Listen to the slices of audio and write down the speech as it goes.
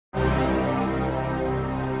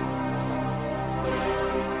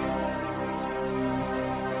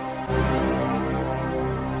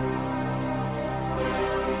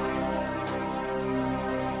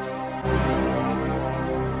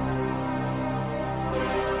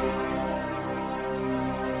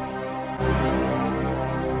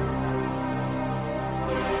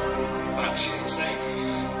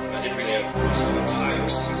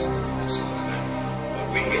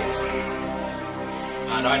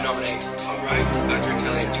And I nominate Tom Wright, Andrew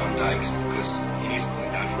Kelly and John Dykes because he needs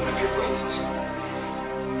pulling down from the gibraltars.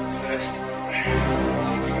 First, on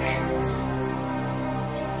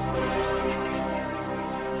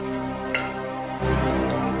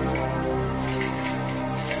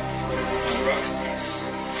the rocks.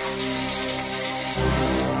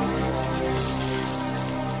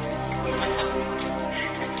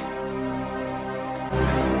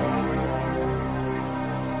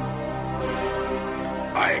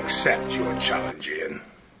 I accept your challenge, Ian.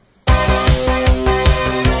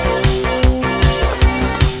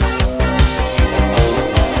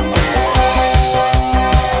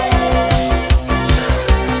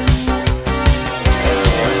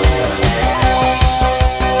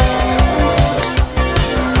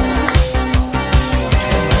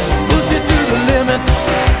 Push it to the limit.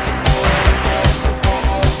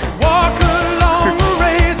 Walk along the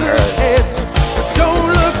razor's edge. Don't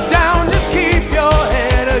look down, just keep your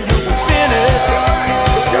head or you'll be finished.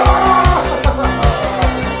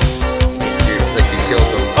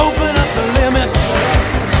 Open up the limit.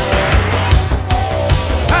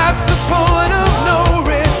 Past the point of no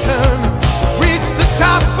return. Reach the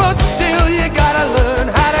top, but still you gotta learn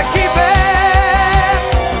how to keep it.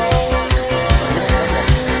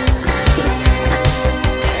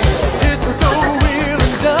 Hit the wheel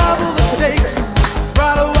and double the stakes.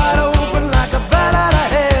 Throttle wide open like a bat out of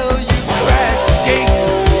hell. You crash the gate.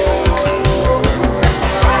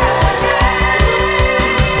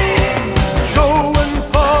 Going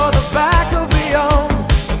for the back of beyond.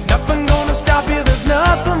 Nothing gonna stop you, there's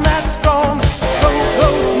nothing that strong. So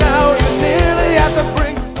close now, you're nearly at the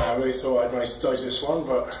brink. I really thought I'd managed to dodge this one,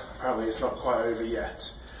 but apparently it's not quite over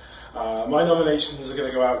yet. My nominations are going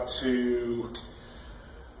to go out to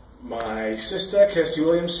my sister, Kirsty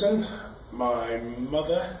Williamson, my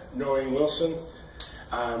mother, Noreen Wilson,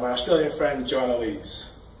 and my Australian friend, Joanna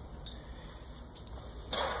Lees.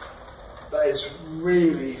 That is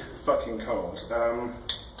really fucking cold.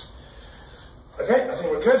 Okay, I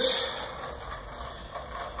think we're good.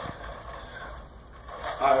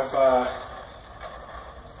 I've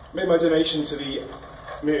made my donation to the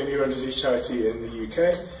Mutant Neuron Disease charity in the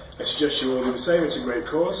UK. I suggest you all do the same, it's a great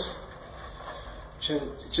cause. Chin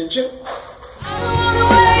chin.